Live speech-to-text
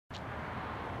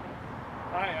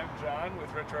Hi, I'm John with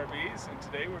RetroRVs, and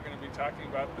today we're going to be talking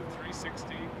about the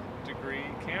 360-degree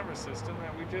camera system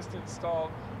that we just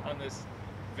installed on this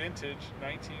vintage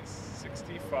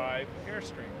 1965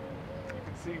 Airstream. You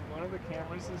can see one of the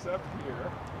cameras is up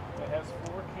here. It has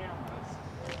 4 cameras.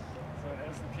 So it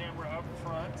has the camera up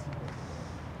front,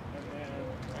 and then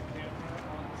a camera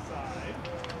on the side,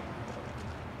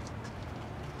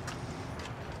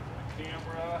 a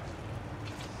camera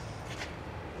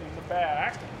in the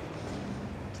back,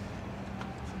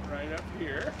 right up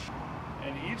here,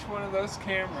 and each one of those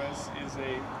cameras is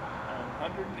a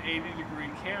 180-degree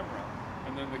camera,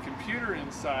 and then the computer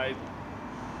inside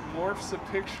morphs a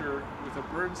picture with a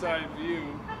bird's eye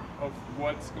view of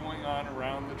what's going on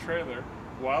around the trailer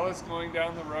while it's going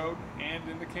down the road and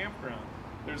in the campground.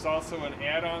 There's also an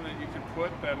add-on that you can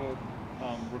put that'll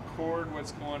record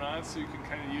what's going on, so you can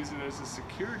kind of use it as a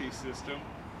security system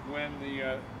when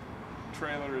the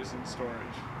trailer is in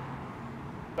storage.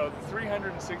 So the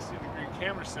 360-degree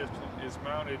camera system is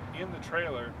mounted in the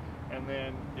trailer, and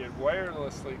then it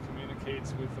wirelessly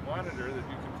communicates with the monitor that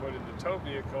you can put in the tow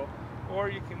vehicle, or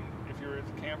you can, if you're at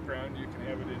the campground, you can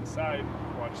have it inside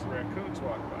and watch the raccoons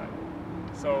walk by.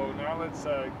 So now let's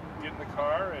get in the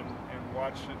car and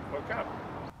watch it hook up.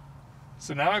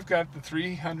 So now I've got the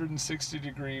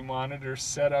 360-degree monitor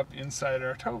set up inside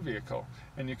our tow vehicle,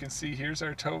 and you can see here's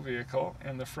our tow vehicle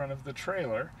and the front of the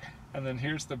trailer, and then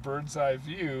here's the bird's eye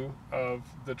view of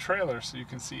the trailer, so you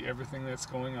can see everything that's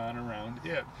going on around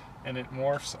it, and it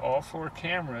morphs all 4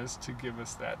 cameras to give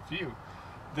us that view.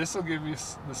 This will give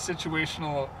us the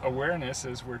situational awareness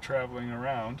as we're traveling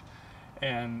around,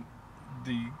 and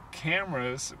the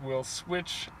cameras will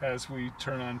switch as we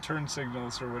turn on turn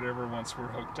signals or whatever once we're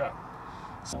hooked up.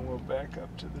 So we'll back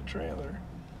up to the trailer,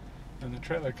 and the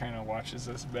trailer kind of watches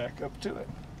us back up to it.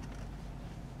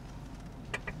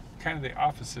 Kind of the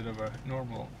opposite of a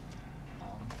normal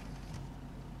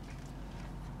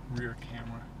rear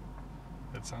camera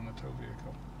that's on the tow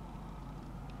vehicle.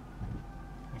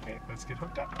 Okay, let's get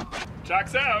hooked up.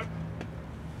 Jock's out!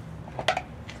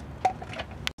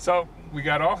 So we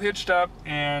got all hitched up,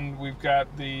 and we've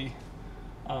got the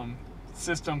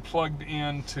system plugged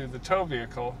into the tow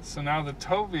vehicle. So now the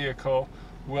tow vehicle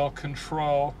will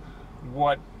control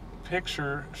what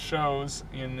picture shows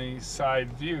in the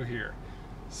side view here.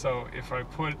 So if I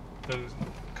put the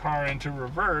car into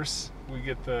reverse, we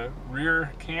get the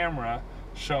rear camera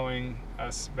showing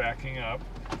us backing up.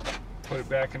 Put it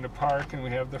back into park, and we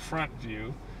have the front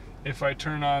view. If I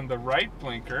turn on the right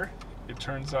blinker, it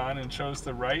turns on and shows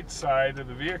the right side of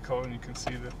the vehicle, and you can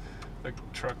see the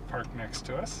truck parked next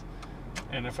to us.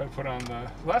 And if I put on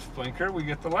the left blinker, we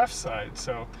get the left side.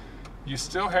 So you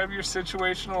still have your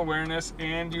situational awareness,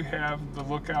 and you have the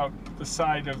lookout the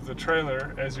side of the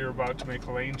trailer as you're about to make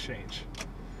a lane change.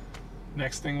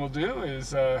 Next thing we'll do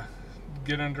is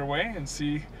get underway and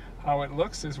see how it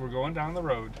looks as we're going down the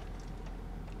road.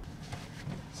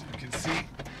 So you can see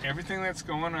everything that's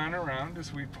going on around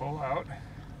as we pull out.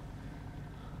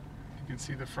 You can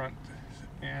see the front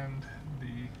and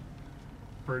the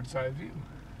bird's eye view.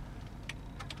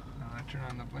 Now I turn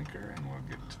on the blinker and we'll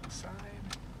get to the side.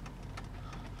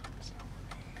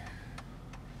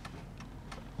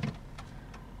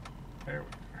 There we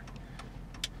are.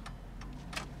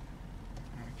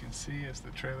 And we can see as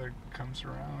the trailer comes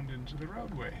around into the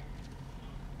roadway.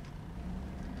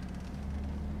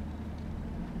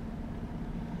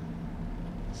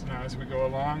 So now as we go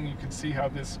along, you can see how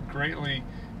this greatly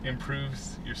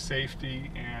improves your safety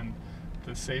and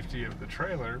the safety of the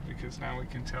trailer, because now we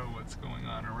can tell what's going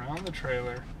on around the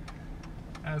trailer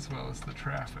as well as the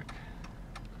traffic.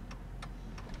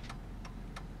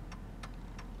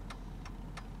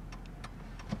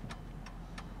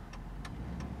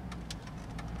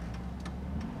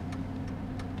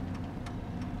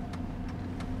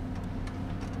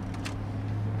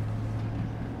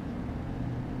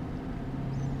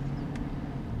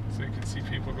 So you can see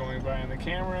people going by on the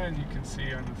camera, and you can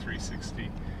see on the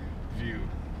 360 view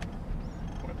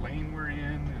what lane we're in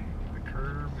and the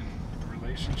curb and the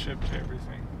relationship to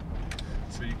everything.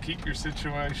 So you keep your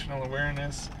situational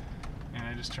awareness, and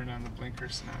I just turned on the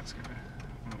blinkers, so now it's going to,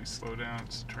 when we slow down,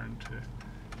 it's turned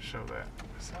to show that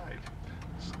side.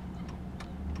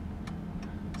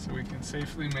 So we can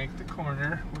safely make the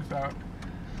corner without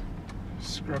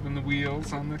scrubbing the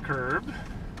wheels on the curb.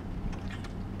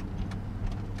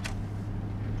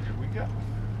 Here we go.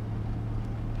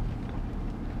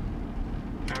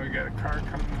 Now we got a car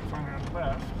coming up on our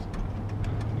left.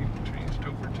 We've changed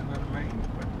over to the lane,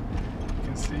 but you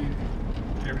can see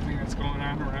everything that's going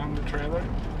on around the trailer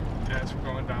as we're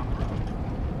going down the road.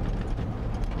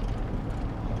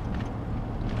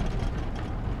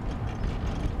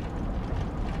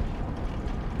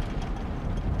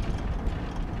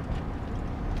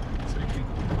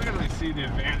 the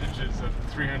advantages of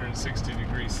the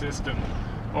 360-degree system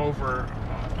over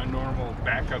a normal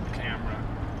backup camera.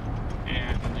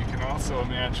 And you can also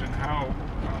imagine how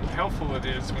helpful it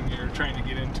is when you're trying to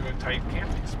get into a tight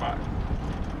camping spot.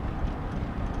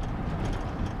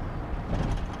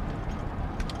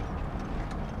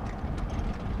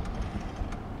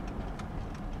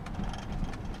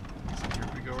 So here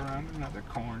we go around another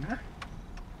corner.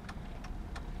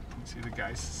 You can see the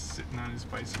guy sitting on his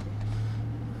bicycle.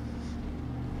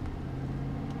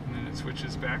 And then it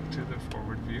switches back to the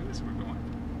forward view as we're going.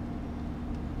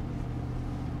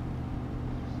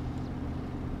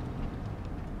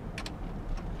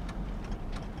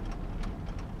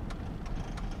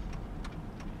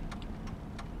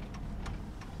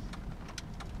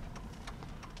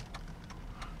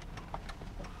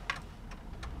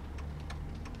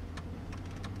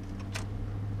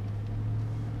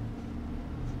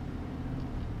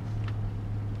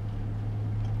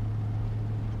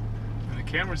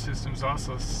 The camera system is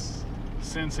also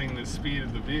sensing the speed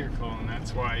of the vehicle, and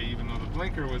that's why even though the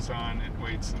blinker was on, it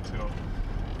waits until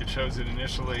it shows it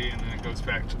initially, and then it goes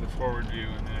back to the forward view,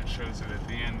 and then it shows it at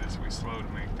the end as we slow to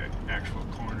make the actual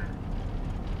corner.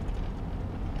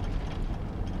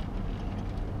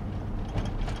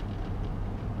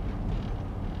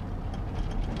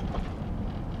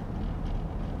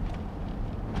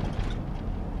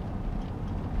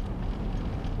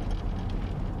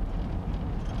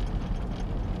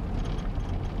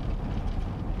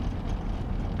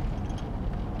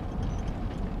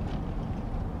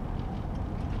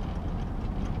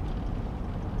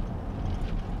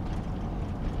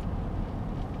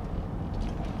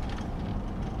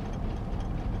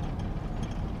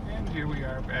 Here we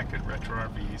are back at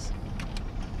RetroRVs.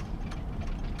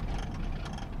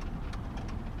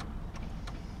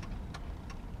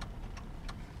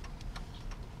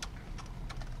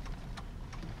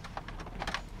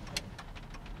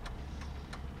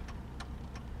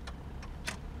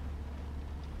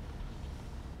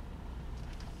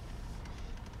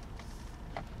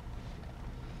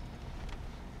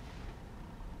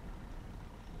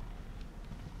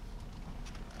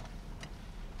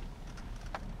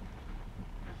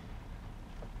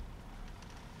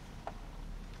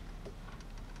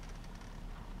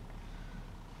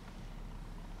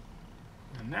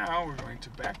 And now we're going to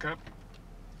back up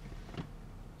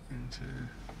into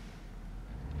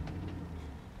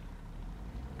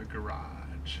the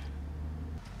garage.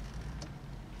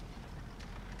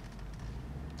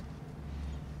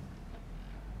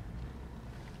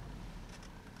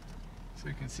 So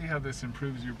you can see how this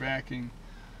improves your backing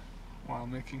while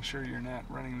making sure you're not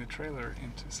running the trailer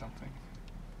into something.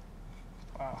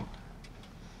 Wow,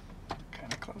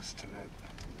 kind of close to that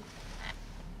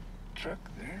truck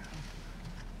there.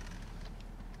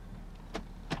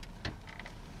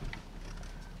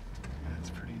 That's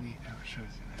pretty neat how it shows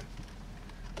you that.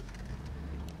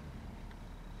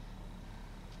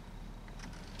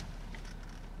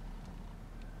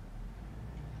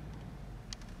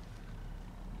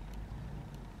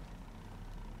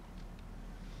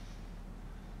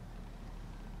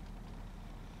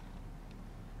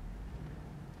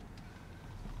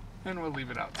 And we'll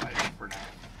leave it outside for now.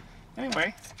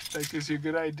 Anyway, that gives you a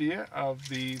good idea of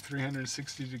the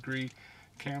 360-degree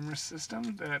camera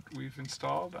system that we've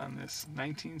installed on this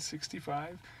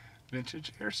 1965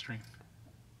 vintage Airstream.